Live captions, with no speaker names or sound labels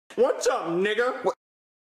What's up, nigga?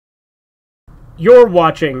 You're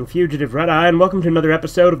watching Fugitive Red Eye, and welcome to another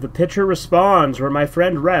episode of The Pitcher Responds, where my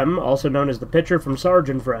friend Rem, also known as the Pitcher from Sarge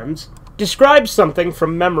and Friends, describes something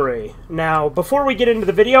from memory. Now, before we get into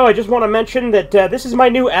the video, I just want to mention that this is my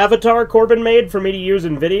new avatar Corbin made for me to use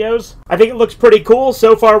in videos. I think it looks pretty cool.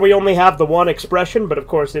 So far, we only have the one expression, but of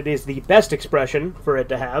course it is the best expression for it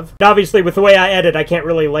to have. And obviously, with the way I edit, I can't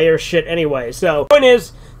really layer shit anyway, so point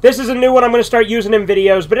is, this is a new one I'm going to start using in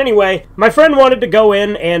videos, but anyway, my friend wanted to go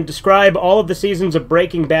in and describe all of the seasons of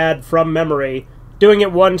Breaking Bad from memory, doing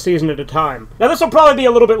it one season at a time. Now this will probably be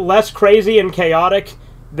a little bit less crazy and chaotic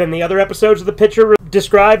than the other episodes of The Pitcher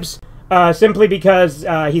describes, simply because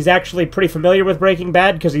he's actually pretty familiar with Breaking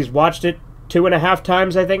Bad, because he's watched it 2.5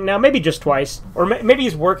 times, I think now, maybe just twice, or maybe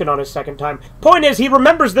he's working on his second time. Point is, he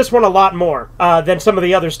remembers this one a lot more than some of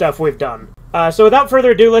the other stuff we've done. So without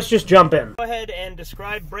further ado, let's just jump in. Go ahead and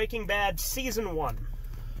describe Breaking Bad Season 1.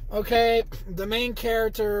 Okay, the main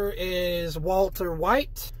character is Walter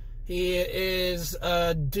White. He is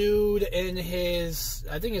a dude in his,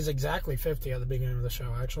 I think he's exactly 50 at the beginning of the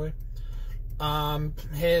show, actually.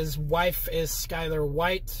 His wife is Skyler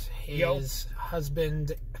White. His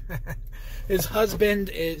husband... his husband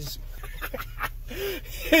is...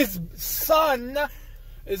 his son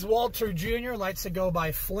is Walter Jr., likes to go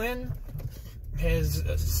by Flynn. His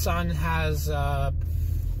son has,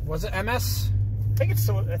 was it MS? I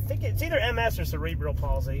think it's either MS or cerebral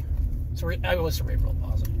palsy. It was cerebral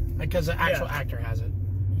palsy. Because the actual actor has it.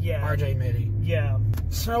 Yeah. RJ Mitty. Yeah.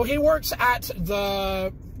 So he works at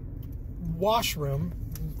the washroom.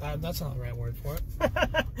 That's not the right word for it.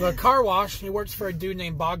 The car wash. He works for a dude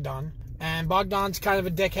named Bogdan. And Bogdan's kind of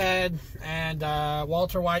a dickhead. And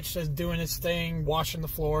Walter White's just doing his thing, washing the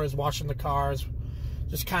floors, washing the cars.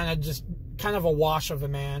 Just kind of a wash of a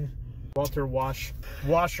man. Washer White.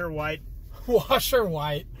 Washer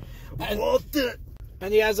White. And, Walter.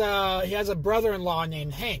 And he has a brother-in-law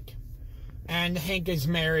named Hank. And Hank is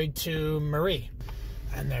married to Marie.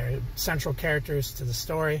 And they're central characters to the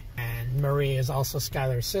story. And Marie is also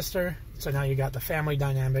Skyler's sister. So now you got the family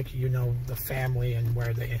dynamic. You know the family and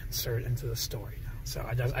where they insert into the story now. So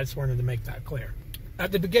I just wanted to make that clear.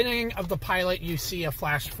 At the beginning of the pilot, you see a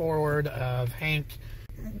flash forward of Hank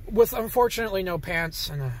with unfortunately no pants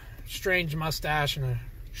and a strange mustache and a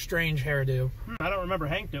strange hairdo. I don't remember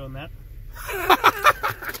Hank doing that.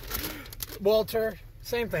 Walter,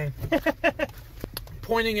 same thing.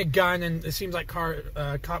 Pointing a gun, and it seems like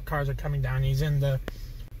cop cars are coming down. He's in the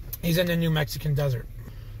New Mexican desert.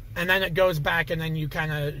 And then it goes back, and then you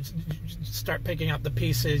kind of start picking up the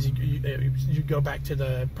pieces. You go back to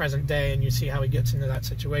the present day, and you see how he gets into that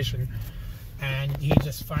situation. And he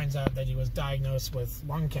just finds out that he was diagnosed with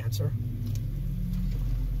lung cancer.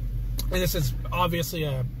 And this is obviously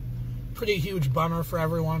a pretty huge bummer for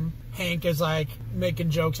everyone. Hank is like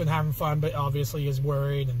making jokes and having fun, but obviously is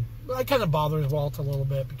worried. And that kind of bothers Walt a little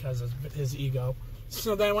bit because of his ego.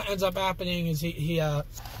 So then what ends up happening is he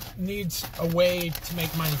needs a way to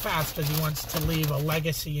make money fast because he wants to leave a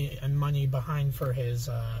legacy and money behind for his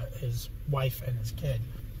wife and his kid.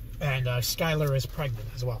 And Skyler is pregnant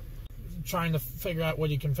as well. Trying to figure out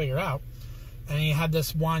what he can figure out. And he had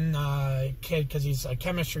this one kid, because he's a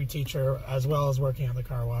chemistry teacher as well as working at the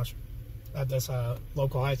car wash at this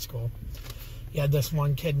local high school. He had this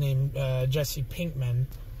one kid named Jesse Pinkman,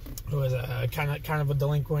 who was kind of a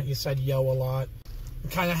delinquent. He said yo a lot.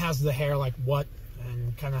 Kind of has the hair like what,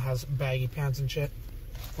 and kind of has baggy pants and shit.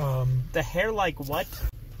 The hair like what?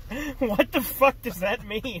 What the fuck does that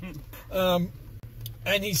mean?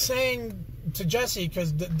 And he's saying to Jesse,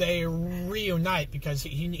 because they reunite, because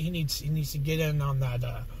he needs to get in on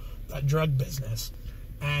that drug business,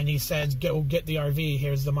 and he says, "Go get the RV.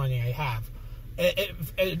 Here's the money I have."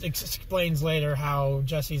 It explains later how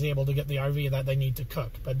Jesse's able to get the RV that they need to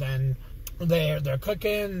cook, but then they're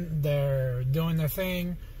cooking, they're doing their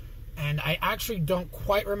thing, and I actually don't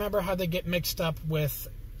quite remember how they get mixed up with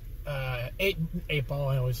 8 Ball.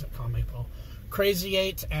 I always call him 8 Ball. Crazy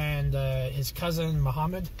 8 and his cousin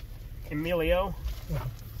Muhammad. Emilio. Yeah.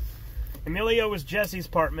 Emilio was Jesse's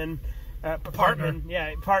partner. Yeah,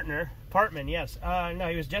 partner. Partman, yes. No,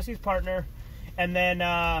 he was Jesse's partner. And then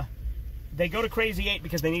they go to Crazy 8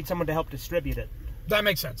 because they need someone to help distribute it. That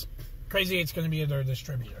makes sense. Crazy 8's going to be their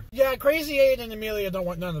distributor. Yeah, Crazy 8 and Emilio don't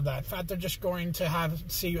want none of that. In fact, they're just going to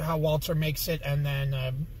see how Walter makes it and then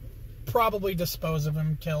probably dispose of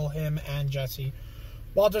him, kill him and Jesse.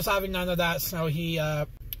 Walter's having none of that, so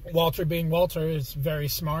Walter being Walter is very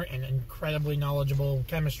smart and incredibly knowledgeable in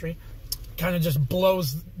chemistry. Kind of just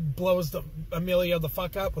blows the Emilio the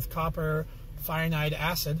fuck up with copper cyanide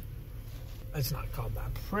acid. It's not called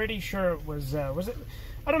that. Pretty sure it was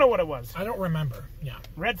I don't know what it was. I don't remember. Yeah.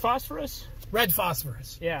 Red phosphorus? Red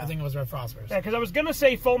phosphorus. Yeah. I think it was red phosphorus. Yeah, because I was going to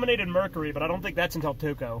say fulminated mercury, but I don't think that's until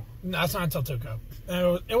Tuco. No, that's not until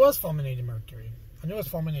Tuco. It was fulminated mercury. I knew it was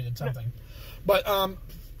fulminated something. Yeah. But,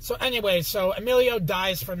 so anyway, so Emilio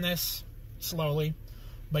dies from this slowly,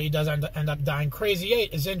 but he does end up dying. Crazy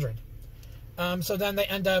 8 is injured. So then they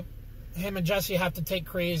end up, him and Jesse have to take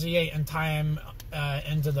Crazy 8 and tie him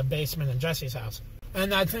into the basement in Jesse's house.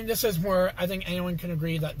 And I think this is where I think anyone can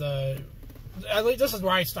agree that at least this is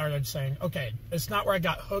where I started saying, okay, it's not where I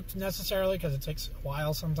got hooked necessarily, because it takes a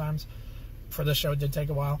while sometimes. For this show, it did take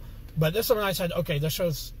a while. But this is when I said, okay, I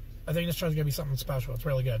think this show's going to be something special. It's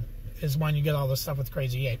really good. Is when you get all this stuff with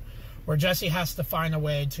Crazy 8. Where Jesse has to find a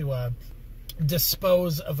way to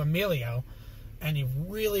dispose of Emilio. And he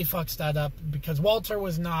really fucks that up because Walter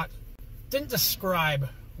didn't describe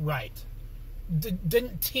right.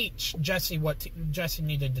 Didn't teach Jesse what Jesse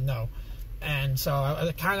needed to know. And so I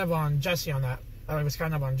was kind of on Jesse on that. I was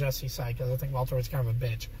kind of on Jesse's side because I think Walter was kind of a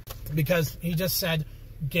bitch. Because he just said,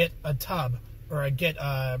 get a tub or get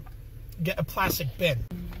a plastic bin.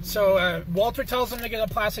 So Walter tells him to get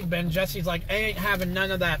a plastic bin. Jesse's like, I ain't having none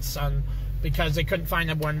of that, son. Because they couldn't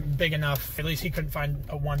find one big enough. At least he couldn't find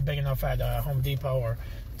one big enough at Home Depot or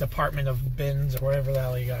Department of Bins or wherever the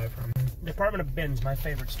hell he got it from. Department of Bins, my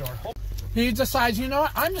favorite store. He decides, you know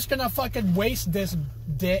what? I'm just going to fucking waste this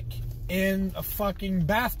dick in a fucking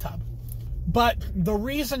bathtub. But the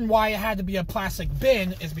reason why it had to be a plastic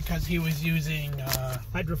bin is because he was using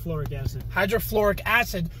hydrofluoric acid. Hydrofluoric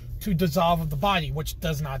acid to dissolve the body, which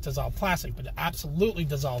does not dissolve plastic, but it absolutely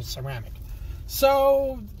dissolves ceramic.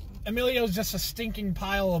 So Emilio's just a stinking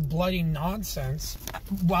pile of bloody nonsense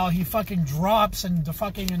while he fucking drops and the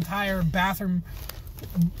fucking entire bathroom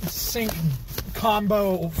sink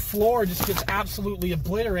combo floor just gets absolutely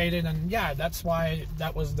obliterated. And yeah, that's why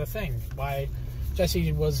that was the thing. Why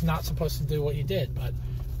Jesse was not supposed to do what he did. But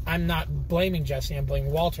I'm not blaming Jesse, I'm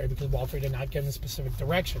blaming Walter because Walter did not give him specific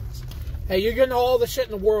directions. Hey, you're getting all the shit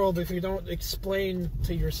in the world if you don't explain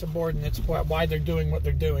to your subordinates why they're doing what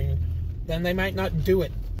they're doing, then they might not do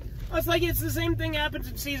it. It's like it's the same thing happens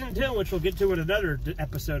in season 2, which we'll get to in another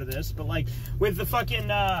episode of this. But like with the fucking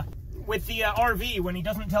with the RV, when he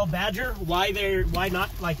doesn't tell Badger why not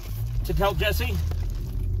like to tell Jesse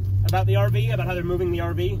about the RV, about how they're moving the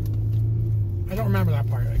RV. I don't remember that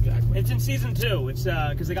part exactly. It's in season 2. It's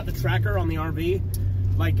because they got the tracker on the RV,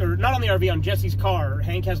 like or not on the RV, on Jesse's car.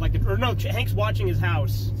 Hank has like Hank's watching his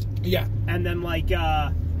house. Yeah, and then like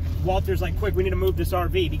Walter's like, quick, we need to move this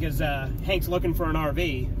RV because Hank's looking for an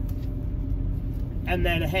RV. And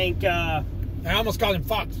then Hank, I almost got him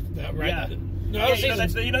fucked, right? Yeah. No, yeah,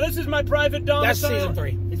 this is my private domicile. That's season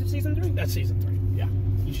 3. Is it season 3? That's season 3, yeah.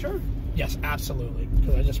 You sure? Yes, absolutely.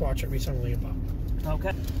 Because I just watched it recently about.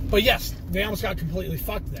 Okay. But yes, they almost got completely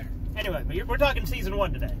fucked there. Anyway, but we're talking season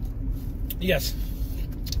 1 today. Yes.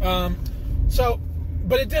 But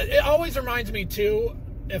it always reminds me, too,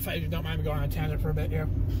 if I don't mind me going on a tangent for a bit here,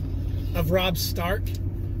 of Robb Stark.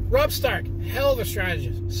 Robb Stark, hell of a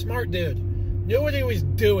strategist, smart dude. Knew what he was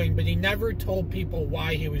doing, but he never told people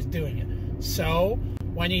why he was doing it. So,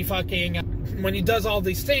 when he does all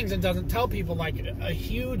these things and doesn't tell people, like, a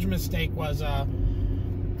huge mistake was, God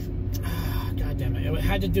damn it, it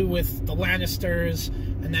had to do with the Lannisters,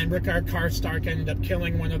 and then Rickard Karstark ended up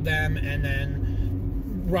killing one of them, and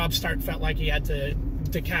then Robb Stark felt like he had to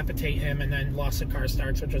decapitate him, and then lost the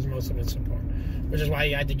Karstarks, which was most of his support. Which is why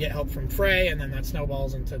he had to get help from Frey, and then that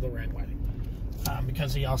snowballs into the Red Wedding.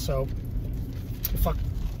 Because he also fucked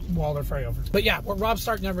Walder Frey over. But yeah, Robb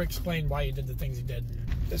Stark never explained why he did the things he did.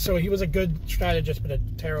 So he was a good strategist, but a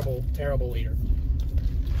terrible, terrible leader.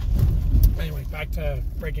 Anyway, back to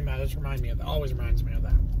Breaking Bad. It always reminds me of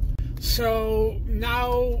that. So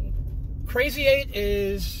now Crazy 8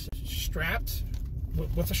 is strapped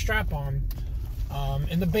with a strap on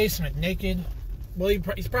in the basement, naked. Well,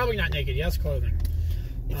 he's probably not naked. He has clothing.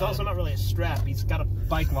 He's also not really a strap. He's got a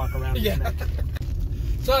bike lock around his neck.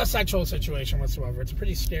 It's not a sexual situation whatsoever. It's a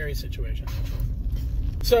pretty scary situation.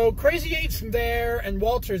 So Crazy 8's there, and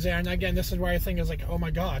Walter's there. And again, this is where I think is like, oh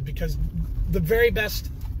my god, because the very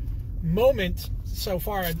best moment so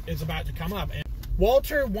far is about to come up. And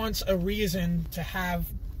Walter wants a reason to have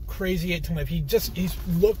Crazy 8 to live. He's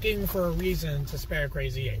looking for a reason to spare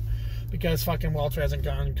Crazy 8. Because fucking Walter hasn't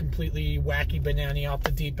gone completely wacky banana off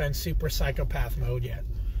the deep end super psychopath mode yet.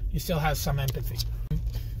 He still has some empathy.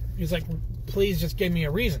 He's like, please just give me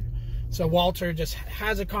a reason. So Walter just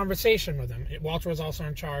has a conversation with him. Walter was also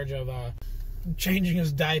in charge of changing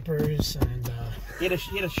his diapers and... He had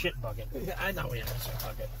a shit bucket. I know he had a shit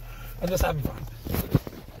bucket. I'm just having fun.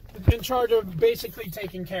 in charge of basically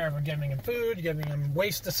taking care of him, giving him food, giving him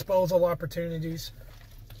waste disposal opportunities,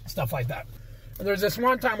 stuff like that. And there's this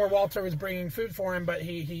one time where Walter was bringing food for him, but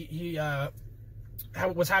he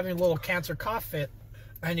was having a little cancer cough fit,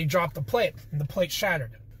 and he dropped the plate, and the plate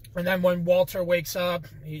shattered. And then when Walter wakes up,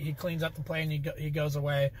 he cleans up the plate, and he goes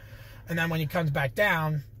away. And then when he comes back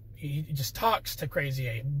down, he just talks to Crazy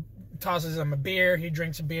 8, tosses him a beer, he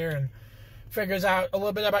drinks a beer, and figures out a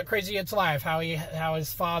little bit about Crazy 8's life, how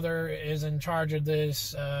his father is in charge of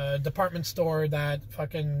this department store that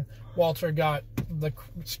fucking Walter got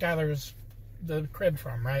Skylar's the crib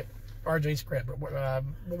from, right? RJ's crib,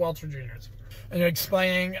 Walter Jr.'s. And you're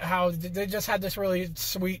explaining how they just had this really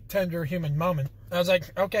sweet, tender human moment. I was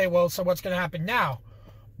like, okay, well, so what's going to happen now?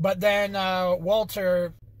 But then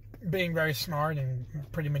Walter, being very smart and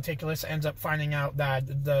pretty meticulous, ends up finding out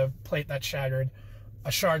that the plate that shattered,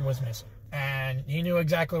 a shard was missing. And he knew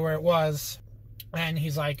exactly where it was. And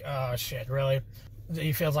he's like, oh, shit, really?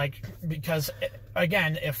 He feels like, because,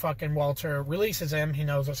 again, if fucking Walter releases him, he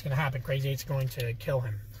knows what's going to happen. Crazy 8's going to kill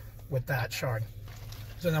him with that shard.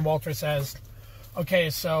 So then Walter says, okay,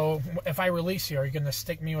 so if I release you, are you going to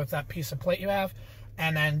stick me with that piece of plate you have?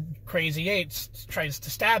 And then Crazy 8 tries to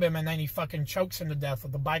stab him, and then he fucking chokes him to death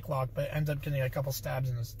with the bike lock, but ends up getting a couple stabs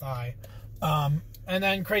in his thigh. And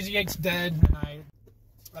then Crazy 8's dead, and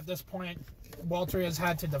at this point, Walter has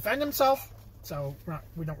had to defend himself, so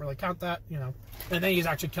we don't really count that, you know. And then he's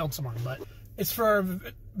actually killed someone, but it's for a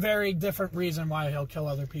very different reason why he'll kill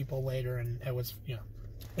other people later, and it was, you know,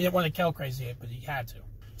 he didn't want to kill Crazy 8, but he had to.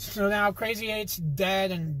 So now Crazy 8's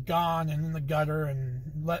dead and gone and in the gutter and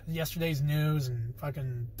yesterday's news and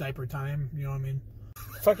fucking diaper time, you know what I mean?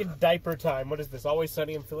 Fucking diaper time. What is this? Always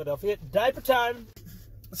Sunny in Philadelphia? Diaper time!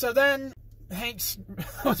 So then I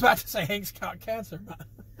was about to say Hank's got cancer, but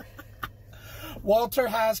Walter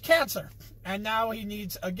has cancer. And now he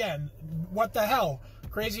needs, again, what the hell?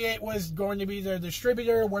 Crazy 8 was going to be their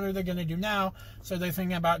distributor. What are they going to do now? So they're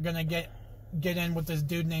thinking about going to get in with this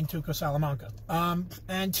dude named Tuco Salamanca.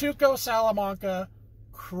 And Tuco Salamanca,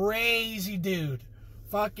 crazy dude.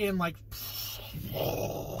 Fucking, like,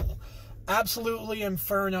 absolutely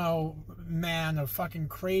inferno man of fucking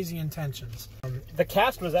crazy intentions. The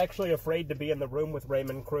cast was actually afraid to be in the room with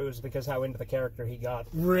Raymond Cruz because how into the character he got.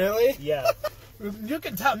 Really? Yeah. You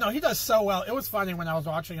can tell. No, he does so well. It was funny when I was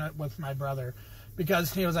watching it with my brother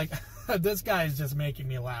because he was like, this guy is just making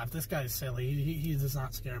me laugh. This guy is silly. He does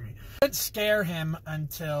not scare me. It didn't scare him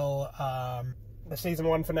until... the season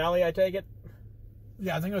 1 finale, I take it?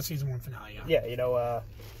 Yeah, I think it was season 1 finale, yeah. Yeah, you know,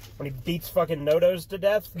 when he beats fucking Nodos to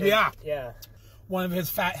death? Yeah. Yeah. One of his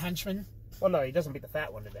fat henchmen. Well, no, he doesn't beat the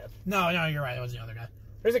fat one to death. No, you're right. It was the other guy.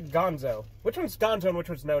 There's a Gonzo. Which one's Gonzo and which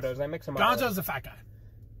one's Nodos? I mix them up. Gonzo's the fat guy.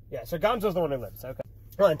 Yeah, so Gonzo's the one who lives. Okay.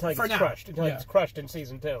 Well, until he gets crushed. Until he gets crushed in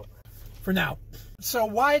season 2. For now. So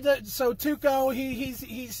Tuco,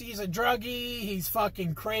 he's a druggie, he's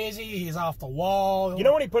fucking crazy, he's off the wall. You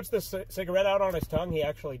know when he puts this cigarette out on his tongue, he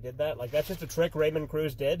actually did that? Like, that's just a trick Raymond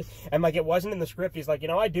Cruz did. And, like, it wasn't in the script. He's like, you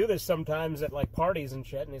know, I do this sometimes at, like, parties and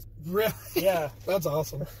shit. And he's... Really? Yeah. That's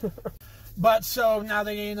awesome. But, so, now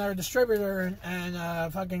they need another distributor,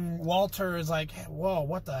 and fucking Walter is like, whoa,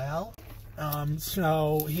 what the hell?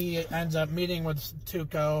 So he ends up meeting with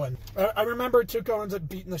Tuco, and I remember Tuco ends up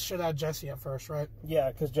beating the shit out of Jesse at first, right? Yeah,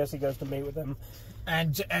 because Jesse goes to meet with him.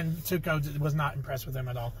 And Tuco was not impressed with him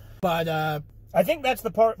at all. But, I think that's the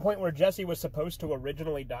point where Jesse was supposed to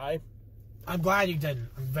originally die. I'm glad he didn't.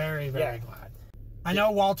 I'm very, very glad. I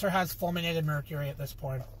know Walter has fulminated mercury at this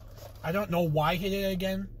point. I don't know why he did it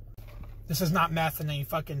again. This is not meth, and then he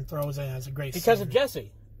fucking throws it as a great Because scene. of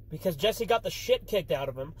Jesse. Because Jesse got the shit kicked out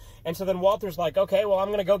of him. And so then Walter's like, okay, well, I'm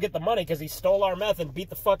going to go get the money because he stole our meth and beat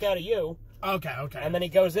the fuck out of you. Okay. And then he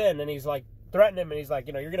goes in and he's like, threatening him. And he's like,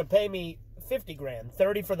 you know, you're going to pay me 50 grand,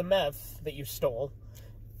 30 for the meth that you stole,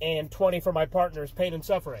 and 20 for my partner's pain and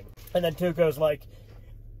suffering. And then Tuco's like,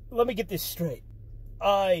 let me get this straight.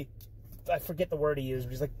 I forget the word he used,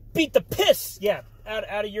 but he's like, beat the piss,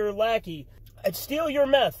 out of your lackey. I'd steal your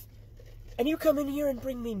meth. And you come in here and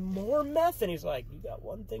bring me more meth? And he's like, you got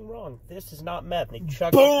one thing wrong. This is not meth. And he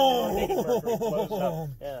chucks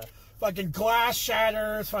Boom! Yeah. Fucking glass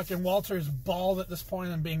shatters. Fucking Walter's bald at this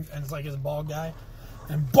point and it's like his bald guy.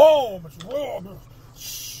 And boom!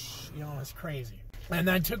 It's you know, it's crazy. And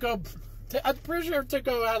then Tuco, I'm pretty sure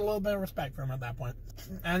Tuco had a little bit of respect for him at that point.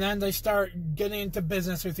 And then they start getting into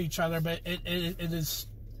business with each other, but it is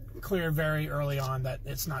clear very early on that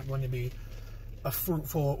it's not going to be a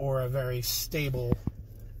fruitful or a very stable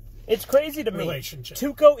It's crazy to me. Relationship.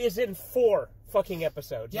 Tuco is in 4 fucking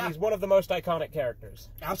episodes. Yeah. He's one of the most iconic characters.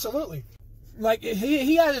 Absolutely. Like,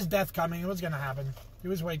 he had his death coming. It was going to happen. He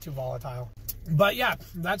was way too volatile. But yeah,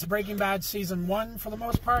 that's Breaking Bad Season 1 for the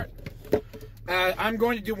most part. I'm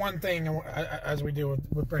going to do one thing as we do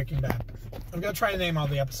with Breaking Bad. I'm going to try to name all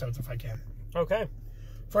the episodes if I can. Okay.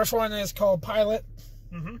 First one is called Pilot.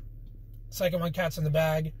 Mm-hmm. Second one, Cats in the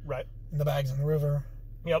Bag. Right. And the Bag's in the River.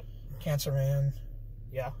 Yep. Cancer Man.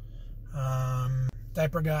 Yeah.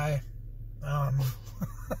 Diaper Guy.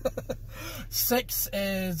 6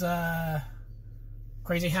 is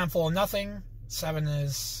Crazy Handful of Nothing. 7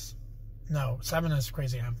 is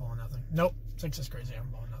Crazy Handful of Nothing. Nope. 6 is Crazy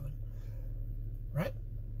Handful of Nothing. Right?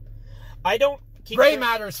 I don't keep Gray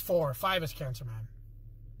Matter's 4. 5 is Cancer Man.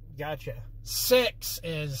 Gotcha. 6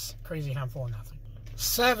 is Crazy Handful of Nothing.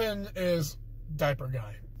 7 is Diaper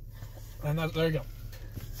Guy. And there you go.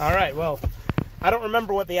 All right, well, I don't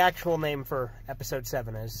remember what the actual name for episode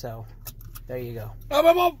 7 is, so there you go.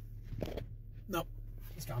 Nope.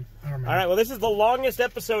 It's gone. I don't remember. All right, well, this is the longest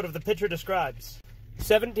episode of The Pitcher Describes.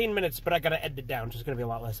 17 minutes, but I got to edit it down, so it's going to be a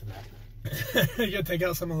lot less than that. You got to take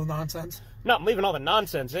out some of the nonsense? No, I'm leaving all the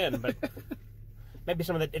nonsense in, but maybe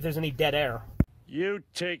some of the, if there's any dead air. You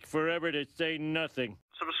take forever to say nothing.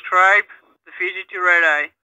 Subscribe to Fiji to Red Eye.